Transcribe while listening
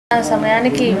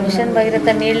సమయానికి మిషన్ భగీరథ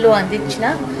నీళ్లు అందించిన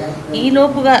ఈ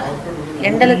లోపుగా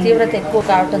ఎండల తీవ్రత ఎక్కువ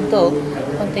కావడంతో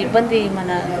కొంత ఇబ్బంది మన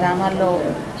గ్రామాల్లో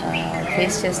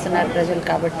ఫేస్ చేస్తున్నారు ప్రజలు.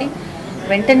 కాబట్టి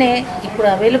వెంటనే ఇప్పుడు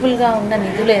అవైలబుల్గా ఉన్న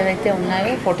నిధులు ఏవైతే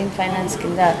ఉన్నాయో 14 ఫైనాన్స్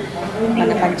కింద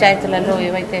మన పంచాయతీలలో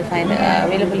ఏవైతే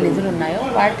అవైలబుల్ నిధులు ఉన్నాయో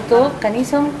వాటితో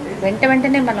కనీసం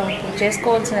వెంటనే మనం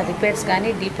చేసుకోవాల్సిన రిపేర్స్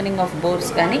కానీ, డీపెనింగ్ ఆఫ్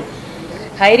బోర్స్ కానీ,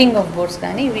 హైరింగ్ ఆఫ్ బోర్డ్స్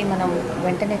కానీ ఇవి మనం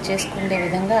వెంటనే చేసుకునే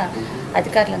విధంగా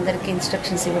అధికారులందరికీ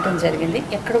ఇన్స్ట్రక్షన్స్ ఇవ్వడం జరిగింది.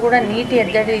 ఎక్కడ కూడా నీటి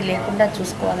ఎద్దడి లేకుండా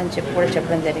చూసుకోవాలని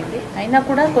చెప్పడం జరిగింది. అయినా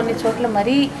కూడా కొన్ని చోట్ల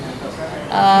మరీ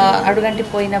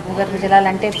అడుగంటిపోయిన భూగర్భ జలాలు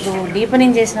అంటే ఇప్పుడు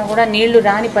డీపెనింగ్ చేసినా కూడా నీళ్లు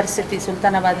రాని పరిస్థితి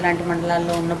సుల్తానాబాద్ లాంటి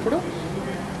మండలాల్లో ఉన్నప్పుడు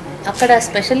అక్కడ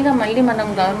స్పెషల్గా మళ్ళీ మనం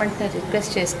గవర్నమెంట్ని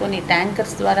రిక్వెస్ట్ చేసుకొని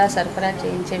ట్యాంకర్స్ ద్వారా సరఫరా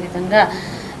చేయించే విధంగా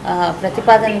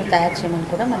ప్రతిపాదనలు తయారు చేయమని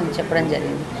కూడా మనం చెప్పడం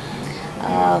జరిగింది.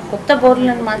 కొత్త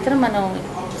బోర్లను మాత్రం మనం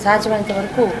సాధ్యమైనంత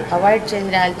వరకు అవాయిడ్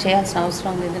చేయాల్సిన అవసరం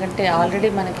ఉంది. ఎందుకంటే ఆల్రెడీ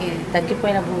మనకి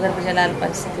తగ్గిపోయిన భూగర్భ జలాల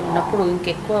పరిస్థితి ఉన్నప్పుడు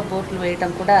ఇంకెక్కువ బోర్లు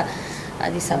వేయడం కూడా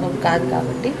అది సబబు కాదు.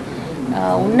 కాబట్టి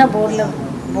ఉన్న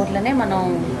బోర్లనే మనం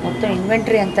మొత్తం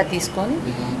ఇన్వెంటరీ అంతా తీసుకొని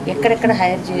ఎక్కడెక్కడ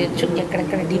హైర్ చేయొచ్చు,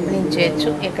 ఎక్కడెక్కడ డీపెనింగ్ చేయొచ్చు,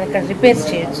 ఎక్కడెక్కడ రిపేర్స్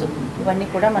చేయొచ్చు, ఇవన్నీ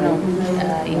కూడా మనం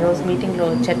ఈరోజు మీటింగ్లో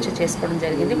చర్చ చేసుకోవడం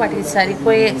జరిగింది. వాటికి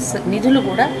సరిపోయే నిధులు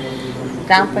కూడా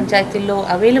గ్రామ పంచాయతీల్లో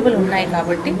అవైలబుల్ ఉన్నాయి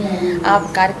కాబట్టి ఆ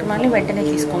కార్యక్రమాన్ని వెంటనే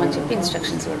తీసుకోమని చెప్పి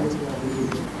ఇన్స్ట్రక్షన్స్ ఇవ్వడం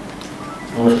జరిగింది.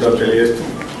 నమస్కారం తెలియజేస్తూ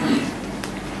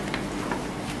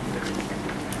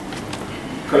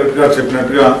కరెక్ట్గా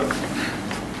చెప్పినట్టుగా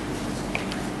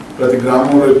ప్రతి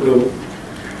గ్రామంలో ఇప్పుడు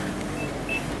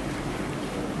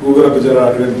భూగర్భ జలాలు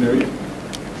అడుగంటినవి,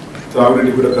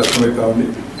 త్రాగునీటి కూడా కష్టమైతా ఉంది.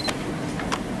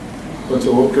 కొంచెం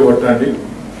ఓపిక పట్టండి,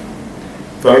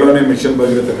 త్వరలోనే మిషన్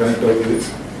భగీరథ కనెక్ట్ అవుతుంది.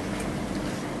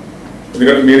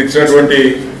 ఎందుకంటే మీరు ఇచ్చినటువంటి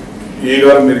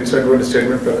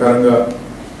స్టేట్మెంట్ ప్రకారంగా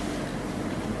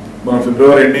మనం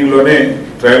ఫిబ్రవరి ఎండింగ్లోనే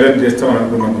ట్రయల్ రన్ చేస్తామని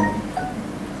అనుకున్నాము.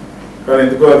 కానీ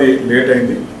ఎందుకో అది లేట్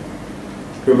అయింది.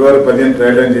 ఫిబ్రవరి 15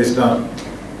 ట్రయల్ రన్ చేసిన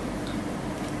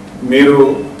మీరు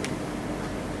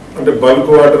అంటే బల్క్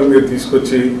వాటర్ మీరు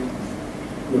తీసుకొచ్చి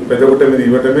పెద్దగుట్ట మీద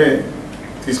ఇవ్వటమే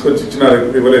తీసుకొచ్చి ఇచ్చినారు,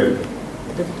 ఇవ్వలేదు.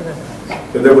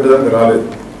 పెద్దగుట్ట దగ్గర రాలేదు.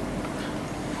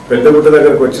 పెద్దగుట్ట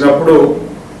దగ్గరకు వచ్చినప్పుడు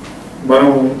మనం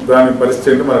దాని పరిస్థితి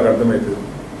ఏంటో మనకు అర్థమవుతుంది.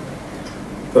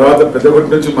 తర్వాత పెద్దగుట్ట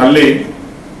నుంచి మళ్ళీ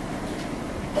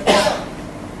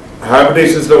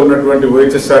హ్యాబిటేషన్స్లో ఉన్నటువంటి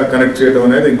OHSR కనెక్ట్ చేయడం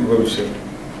అనేది ఇంకొక విషయం.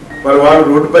 మరి వాళ్ళు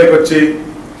రోడ్డుపైకి వచ్చి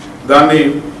దాన్ని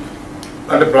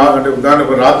అంటే దాన్ని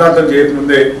రాద్ధాంతం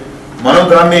చేయకముందే మనం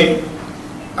దాన్ని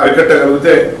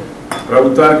అరికట్టగలిగితే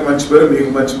ప్రభుత్వానికి మంచి పేరు,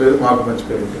 మీకు మంచి పేరు, మాకు మంచి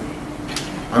పేరు ఉంటుంది.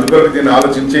 అందుకొరకు దీన్ని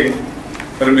ఆలోచించి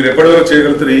మరి మీరు ఎప్పటి వరకు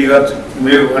చేయగలుగుతారు?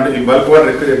 మీరు అంటే ఈ బల్క్ వాటర్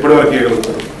ఎప్పటి వరకు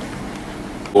చేయగలుగుతారు?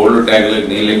 కోల్డ్ ట్యాంకులకు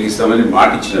నీళ్ళు ఎక్కిస్తామని మాట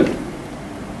ఇచ్చినాం.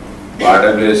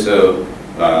 వాటర్ ప్లేస్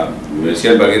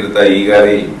మిషన్ భగీరథ ఈ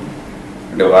గారి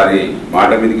అంటే వారి మాట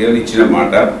మీదకి వెళ్ళి ఇచ్చిన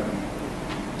మాట.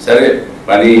 సరే,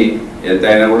 పని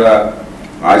ఎంతైనా కూడా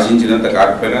ఆశించినంత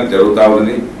కాకపోయినా జరుగుతూ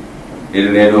ఉంది.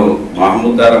 నేను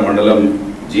మహమూద్దార మండలం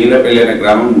జీలపల్లి అనే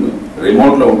గ్రామం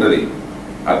రిమోట్లో ఉంటుంది.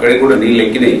 అక్కడికి కూడా నీళ్ళు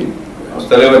ఎక్కినాయి,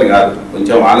 వస్తలేవని కాదు,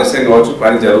 కొంచెం ఆలస్యం కావచ్చు,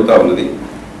 పని జరుగుతూ ఉన్నది.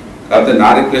 కాకపోతే నా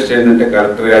రిక్వెస్ట్ ఏంటంటే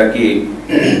కలెక్టర్ గారికి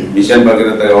మిషన్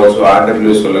భగీరథ కావచ్చు,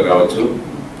 RWS వల్ల కావచ్చు,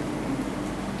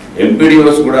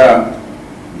 MPDOs కూడా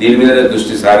దీని మీదనే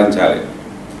దృష్టి సారించాలి.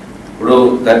 ఇప్పుడు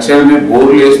తక్షణమే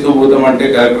బోర్లు వేస్తూ పోతామంటే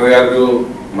కలెక్టర్ గారు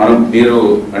మీరు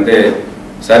అంటే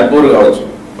సరిపోరు కావచ్చు,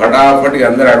 పటాపటి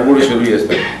అందరు అడుగుడు షురూ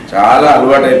చేస్తారు. చాలా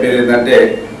అలవాటు అయిపోయింది ఏంటంటే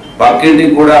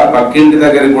పక్కింటి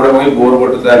దగ్గరికి కూడా పోయి బోరు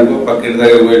కొట్టడానికో, పక్కింటి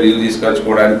దగ్గరికి పోయి నీళ్ళు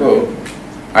తీసుకొచ్చుకోవడానికో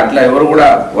అట్లా ఎవరు కూడా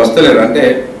వస్తలేరు. అంటే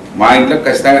మా ఇంట్లో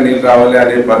ఖచ్చితంగా నీళ్ళు రావాలి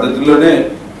అనే పద్ధతిలోనే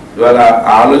ఇవాళ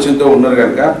ఆలోచనతో ఉన్నారు.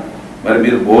 కనుక మరి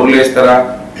మీరు బోర్లు వేస్తారా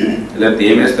లేకపోతే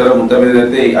ఏమేస్తారో మొత్తం మీద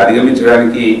అయితే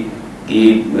అధిగమించడానికి ఈ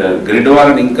గ్రిడ్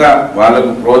వాళ్ళని ఇంకా వాళ్ళకు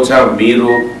ప్రోత్సాహం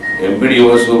మీరు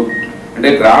MPDOs అంటే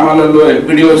గ్రామాలలో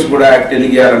MPDOs కూడా యాక్ట్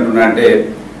ఎందుకు చేయాలంటున్నా అంటే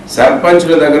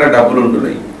సర్పంచుల దగ్గర డబ్బులు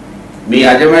ఉంటున్నాయి, మీ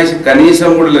అజమాయిషి కనీసం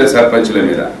కూడా లేదు సర్పంచుల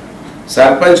మీద.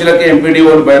 సర్పంచులకి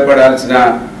MPDOలు భయపడాల్సిన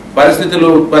పరిస్థితులు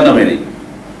ఉత్పన్నమైనవి.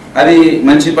 అది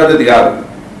మంచి పద్ధతి కాదు.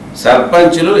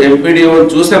 సర్పంచులు MPDOలు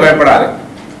చూస్తే భయపడాలి.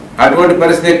 అటువంటి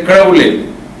పరిస్థితి ఎక్కడ లేదు.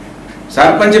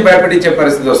 సర్పంచ్ భయపెట్టించే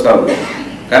పరిస్థితి వస్తూ ఉంది.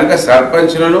 కనుక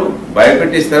సర్పంచులను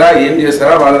భయపెట్టిస్తారా, ఏం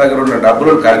చేస్తారా, వాళ్ళ దగ్గర ఉన్న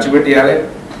డబ్బులను ఖర్చు పెట్టియాలి.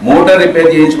 మోటార్ రిపేర్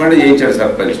చేయించమంటే చేయించాడు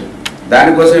సర్పంచ్.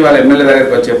 దానికోసం ఇవాళ ఎమ్మెల్యే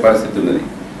దగ్గరికి వచ్చే పరిస్థితి ఉన్నది.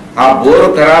 ఆ బోరు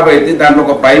ఖరాబ్ అయితే దాంట్లో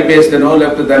ఒక పైప్ వేస్తానో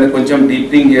లేకపోతే దాన్ని కొంచెం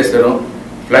డీపింగ్ చేస్తానో,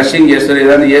 ఫ్లషింగ్ చేస్తానో,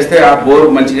 ఏదైనా చేస్తే ఆ బోరు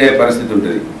మంచిగా అయ్యే పరిస్థితి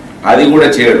ఉంటుంది. అది కూడా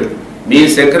చేయడు. మీ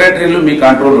సెక్రటరీలు మీ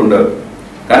కంట్రోల్ ఉండరు.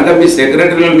 కనుక మీ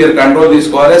సెక్రటరీలు మీరు కంట్రోల్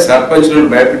తీసుకోవాలి. సర్పంచ్లను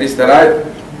భయపెట్టిస్తారా,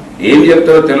 ఏం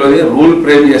చెప్తారో తెలియదు, రూల్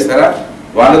ఫ్రేమ్ చేస్తారా,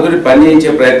 వాళ్ళతో పని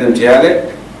చేయించే ప్రయత్నం చేయాలి.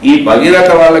 ఈ భగీరథ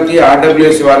వాళ్ళకి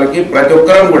ఆర్డబ్ల్యూఎస్ వాళ్ళకి ప్రతి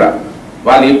ఒక్కరం కూడా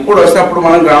వాళ్ళు ఎప్పుడు వస్తే అప్పుడు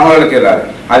మనం గ్రామాలకు వెళ్ళాలి.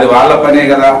 అది వాళ్ళ పనే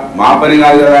కదా, మా పని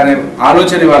కాదు కదా అనే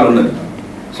ఆలోచన వాళ్ళు ఉన్నది.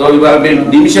 సో ఇవాళ మేము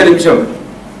నిమిషం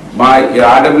మా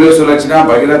ఆర్డబ్ల్యూఎస్ వచ్చినా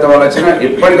భగీరథ వాళ్ళు వచ్చినా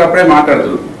ఎప్పటికప్పుడే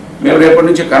మాట్లాడుతున్నారు. మేము రేపటి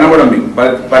నుంచి కనబడం, మీకు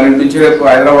 12 నుంచి రేపు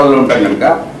హైదరాబాద్లో ఉంటాం కనుక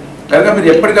మీరు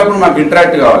ఎప్పటికప్పుడు మాకు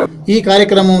ఇంటరాక్ట్ కావాలి. ఈ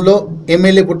కార్యక్రమంలో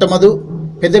ఎమ్మెల్యే పుట్టమధు,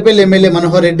 పెద్దపల్లి ఎమ్మెల్యే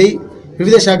మనోహర్ రెడ్డి,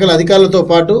 వివిధ శాఖల అధికారులతో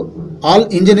పాటు ఆల్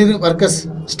ఇంజనీరింగ్ వర్కర్స్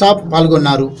స్టాఫ్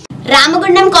పాల్గొన్నారు.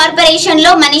 రామగుండం కార్పొరేషన్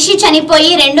లో మనిషి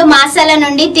చనిపోయి 2 మాసాల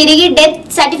నుండి తిరిగి డెత్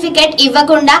సర్టిఫికెట్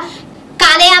ఇవ్వకుండా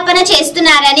కాలయాపన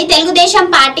చేస్తున్నారని తెలుగుదేశం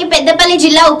పార్టీ పెద్దపల్లి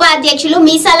జిల్లా ఉప అధ్యక్షులు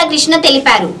మీసాల కృష్ణ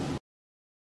తెలిపారు.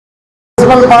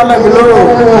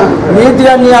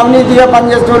 నీతిగా అవినీతిగా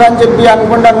పనిచేస్తున్నారని చెప్పి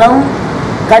అనుకుంటున్నాం.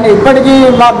 కానీ ఇప్పటికీ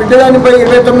మా బిడ్డ చనిపోయి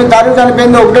 29 తారీఖు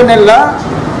చనిపోయింది, 1వ నెల.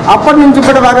 అప్పటి నుంచి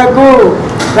ఇప్పటి వరకు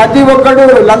ప్రతి ఒక్కడు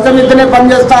లంచం ఇద్దనే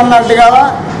పనిచేస్తా అన్నట్టుగా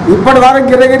ఇప్పటి వరకు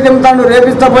గిరగిరి తింటాను,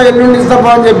 రేపిస్తాపో ఎల్లుండి ఇస్తాపో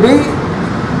అని చెప్పి.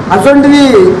 అటువంటిది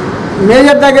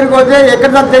మేజర్ దగ్గరికి పోతే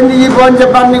ఎక్కడ తెంది ఈ పో అని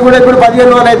చెప్పాలని కూడా ఇప్పుడు 15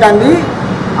 రోజులు అవుతుంది.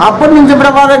 అప్పటి నుంచి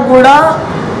ఇప్పటి వరకు కూడా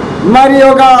మరి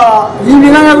ఈ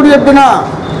విధంగా కూడా చెప్పిన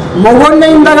మొగోడిని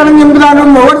ఇంతగానో నింపుతాను,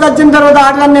 మొగోడు వచ్చిన తర్వాత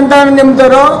ఆటలన్నీ ఎంతగానో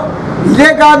నింపుతారో. ఇదే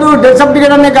కాదు, డెత్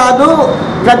సర్టిఫికేట్ అనే కాదు,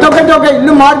 ప్రతి ఒక్కటి ఒక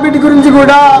ఇల్లు మార్పిడి గురించి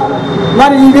కూడా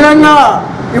మరి ఈ విధంగా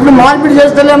ఇప్పుడు మార్పిడి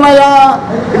చేస్తలేమయ్యా,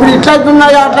 ఇప్పుడు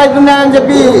ఇట్లయితున్నాయా అట్లయితున్నాయా అని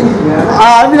చెప్పి ఆ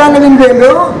విధంగా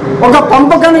నింపేళ్ళు. ఒక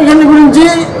పంపు కనెక్షన్ గురించి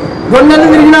 2 నెలలు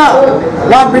తిరిగిన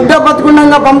నా బిడ్డ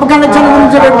బతుకున్నాగా పంపు కనెక్షన్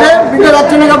గురించి పెడితే బిడ్డ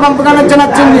వచ్చినాక పంపు కనెక్షన్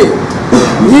వచ్చింది.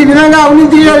 ఈ విధంగా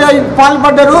అవినీతి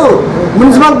పాల్పడ్డారు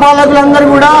మున్సిపల్ పాలకులందరూ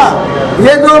కూడా.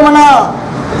 ఏదో మన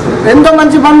ఎంతో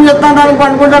మంచి పనులు చేస్తానని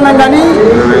అనుకుంటున్నాం. కానీ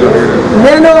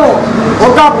నేను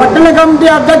ఒక పట్టణ కమిటీ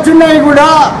అధ్యక్షుడిని కూడా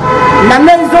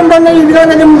నన్ను ఇస్తుంటే ఈ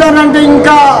విధంగా నింపుతానంటే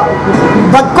ఇంకా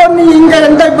బతుకొని ఇంకా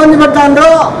ఎంత ఇబ్బంది పడతానో.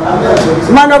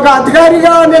 మన ఒక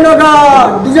అధికారిగా నేను ఒక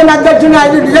డివిజన్ అధ్యక్షుడిని,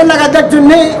 5 డివిజన్లకు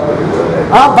అధ్యక్షుడిని,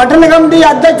 ఆ పట్టణ కమిటీ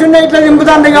అధ్యక్షుడిని ఇట్లా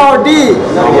నింపుతాను. కాబట్టి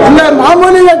ఇలా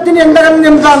మామూలు వ్యక్తిని ఎంతగానో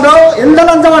నింపుతాడో, ఎంత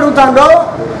లంచం అడుగుతాడో.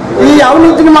 ఈ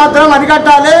అవినీతిని మాత్రం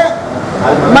అరికట్టాలి.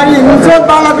 మరి మున్సిపల్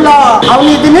పాలకుల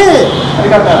అవినీతిని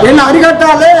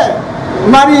అరికట్టాలి.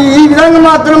 మరి ఈ విధంగా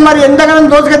మాత్రం మరి ఎంతగానో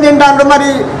దోసుక తింటారు. మరి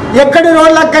ఎక్కడి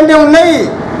రోడ్లు అక్కడనే ఉన్నాయి,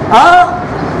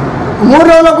 3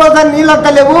 రోజుల కోసం నీళ్ళు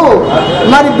అత్తలేవు.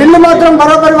 మరి బిల్లు మాత్రం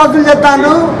బరోబరి వసూలు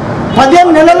చేస్తాను.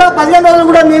 15 నెలల 15 రోజులు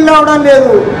కూడా నీళ్ళు రావడం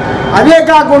లేదు. అదే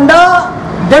కాకుండా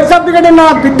డెత్ సర్టిఫికేట్ నా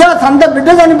సొంత బిడ్డ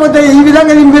చనిపోతే ఈ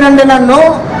విధంగా నింపిరండి నన్ను.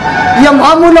 ఇక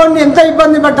మామూలు ఎంత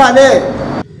ఇబ్బంది పెట్టాలి.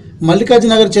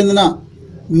 మల్లికార్జునగర్ చెందిన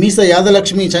మీస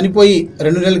యాదలక్ష్మి చనిపోయి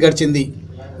 2 నెలలు గడిచింది.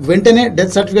 వెంటనే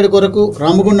డెత్ సర్టిఫికేట్ కొరకు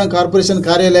రామగుండం కార్పొరేషన్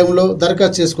కార్యాలయంలో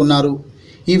దరఖాస్తు చేసుకున్నారు.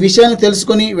 ఈ విషయాన్ని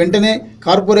తెలుసుకుని వెంటనే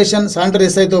కార్పొరేషన్ శానిటరీ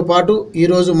ఎస్ఐతో పాటు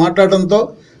ఈరోజు మాట్లాడడంతో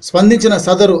స్పందించిన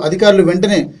సదరు అధికారులు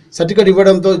వెంటనే సర్టిఫికేట్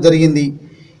ఇవ్వడంతో జరిగింది.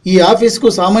 ఈ ఆఫీసుకు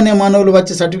సామాన్య మానవులు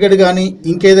వచ్చే సర్టిఫికేట్ కానీ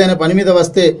ఇంకేదైనా పని మీద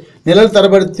వస్తే నెలల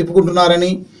తరబడి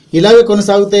తిప్పుకుంటున్నారని, ఇలాగే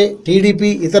కొనసాగితే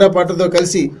టీడీపీ ఇతర పార్టీలతో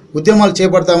కలిసి ఉద్యమాలు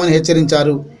చేపడతామని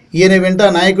హెచ్చరించారు. ఈయన వెంట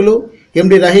నాయకులు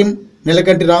ఎండి రహీం,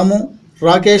 నెలకంటి రాము,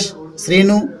 రాకేష్,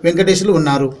 శ్రీను, వెంకటేశ్లు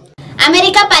ఉన్నారు.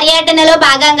 అమెరికా పర్యటనలో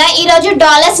భాగంగా ఈరోజు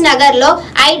డాలస్ నగర్లో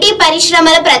ఐటీ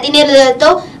పరిశ్రమల ప్రతినిధులతో,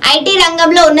 ఐటీ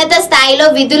రంగంలో ఉన్నత స్థాయిలో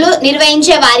విధులు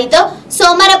నిర్వహించే వారితో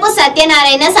సోమరపు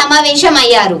సత్యనారాయణ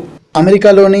సమావేశమయ్యారు.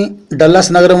 అమెరికాలోని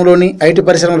డల్లాస్ నగరంలోని ఐటీ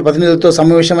పరిశ్రమల ప్రతినిధులతో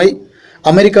సమావేశమై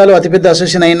అమెరికాలో అతిపెద్ద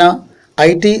అసోసియేషన్ అయిన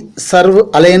ఐటీ సర్వ్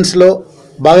అలయన్స్లో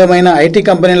భాగమైన ఐటీ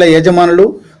కంపెనీల యజమానులు,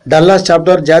 డల్లాస్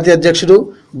చాప్టర్ జాతీయ అధ్యక్షుడు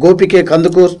గోపికే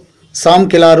Kandukur, Sam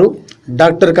Kilaru,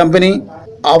 doctor company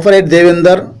ఆఫరైట్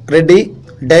Devender Reddy,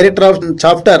 director of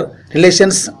chapter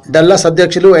relations Dallas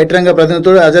అధ్యక్షులు ఐటీ రంగ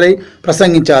ప్రతినిధులు హాజరై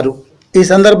ప్రసంగించారు. ఈ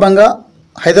సందర్భంగా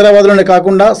హైదరాబాద్లోనే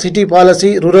కాకుండా సిటీ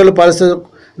పాలసీ, రూరల్ పాలసీ,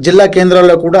 జిల్లా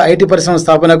కేంద్రాల్లో కూడా ఐటీ పరిశ్రమ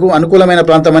స్థాపనకు అనుకూలమైన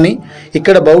ప్రాంతమని,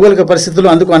 ఇక్కడ భౌగోళిక పరిస్థితులు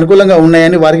అందుకు అనుకూలంగా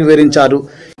ఉన్నాయని వారికి వివరించారు.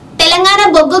 తెలంగాణ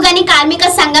బొగ్గు గని కార్మిక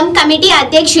సంఘం కమిటీ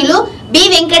అధ్యక్షులు బి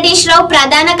వెంకటేశ్వరరావు,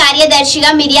 ప్రధాన కార్యదర్శిగా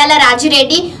మిర్యాల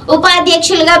రాజిరెడ్డి,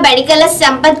 ఉపాధ్యక్షులుగా బడికల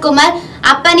సంపత్ కుమార్,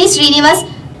 అప్పని శ్రీనివాస్,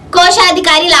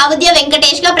 కోశాధికారి లావుద్య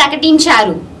వెంకటేష్గా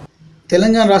ప్రకటించారు.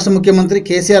 తెలంగాణ రాష్ట్ర ముఖ్యమంత్రి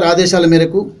కేసీఆర్ ఆదేశాల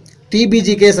మేరకు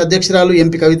టీబీజీకేఎస్ అధ్యక్షురాలు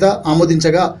ఎంపీ కవిత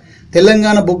ఆమోదించగా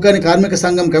తెలంగాణ బొగ్గు కార్మిక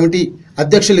సంఘం కమిటీ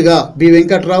అధ్యక్షులుగా బి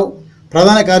వెంకట్రావు,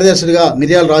 ప్రధాన కార్యదర్శులుగా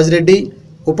మిర్యాల రాజిరెడ్డి,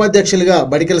 ఉపాధ్యక్షులుగా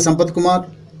బడికెల సంపత్ కుమార్,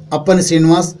 అప్పని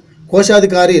శ్రీనివాస్,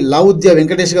 కోశాధికారి లావుద్య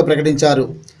వెంకటేష్గా ప్రకటించారు.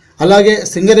 అలాగే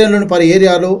సింగరేణిలోని పలు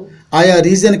ఏరియాలో ఆయా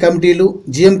రీజియన్ కమిటీలు,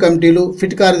 జిఎం కమిటీలు,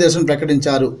 ఫిట్ కార్యదర్శులను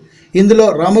ప్రకటించారు. ఇందులో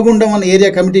రామగుండం ఏరియా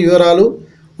కమిటీ వివరాలు: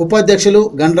 ఉపాధ్యక్షులు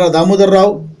గండ్ర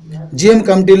దామోదర్రావు, జిఎం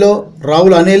కమిటీలో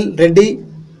రావుల అనిల్ రెడ్డి,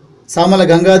 సామల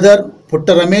గంగాధర్,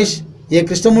 పుట్ట రమేష్, ఏ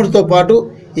కృష్ణమూర్తితో పాటు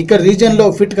ఇక్కడ రీజియన్లో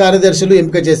ఫిట్ కార్యదర్శులు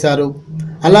ఎంపిక చేశారు.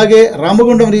 అలాగే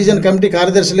రామగుండం రీజియన్ కమిటీ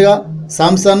కార్యదర్శులుగా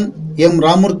సాంసన్, ఎం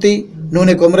రామూర్తి,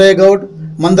 నూనె కొమరయ్య గౌడ్,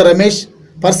 మంద రమేష్,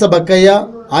 పర్స బక్కయ్య,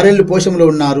 ఆరేళ్లు పోషములు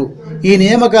ఉన్నారు. ఈ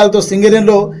నియామకాలతో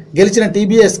సింగరేణిలో గెలిచిన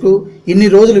టీబీఎస్కు ఇన్ని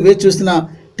రోజులు వేచి చూసిన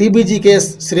టీబీజీకేఎస్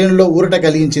శ్రేణుల్లో ఊరట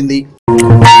కలిగించింది.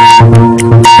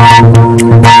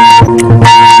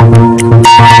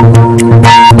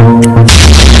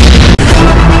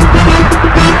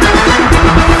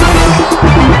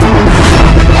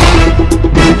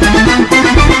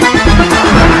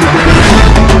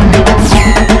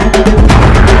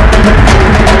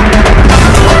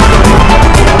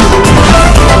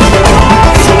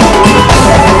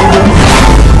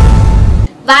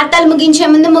 వార్తలు ముగించే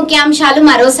ముందు ముఖ్యాంశాలు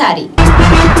మరోసారి.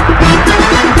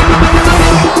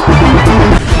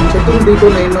 చెట్టును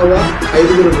ఢీకొన్న ఇన్నోవా,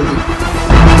 5 మృతి.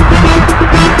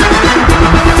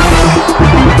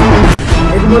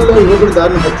 నిర్మల్లో యువకుడి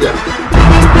దారుణ హత్య.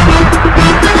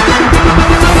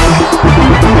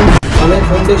 ఆలయ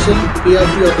ఫౌండేషన్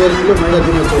పిఆర్పి ఆధ్వర్యంలో మహిళా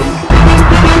దినోత్సవం.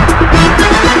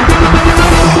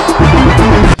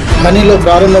 ఖనీలో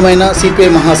ప్రారంభమైన సిపిఐ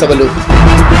మహాసభలు.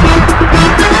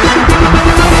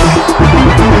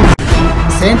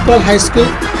 Saint Paul high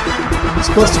school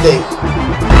sports day.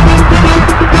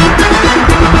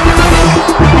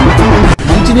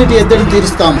 మంచినీటి ఎద్దడిని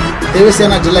తీరుస్తాం,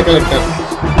 దేవసేన జిల్లా కలెక్టర్.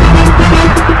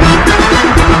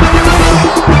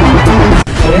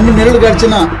 2 నెలలు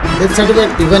గడిచిన డెత్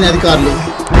సర్టిఫికేట్ ఇవ్వని అధికారులు.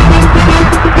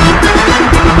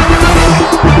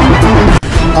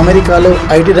 అమెరికాలో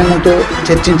ఐటీ రంగంతో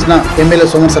చర్చించిన ఎమ్మెల్యే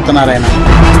సోమన్ సత్యనారాయణ.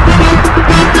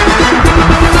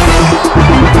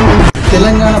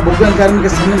 తెలంగాణ బొగ్గు కార్మిక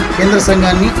సంఘం కేంద్ర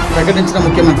సంఘాన్ని ప్రకటించిన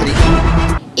ముఖ్యమంత్రి.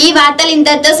 ఈ వార్తలు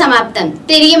ఇంతటితో సమాప్తం.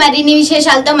 తిరిగి మరిన్ని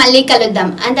విశేషాలతో మళ్ళీ కలుద్దాం.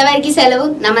 అంతవరకు సెలవు.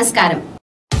 నమస్కారం.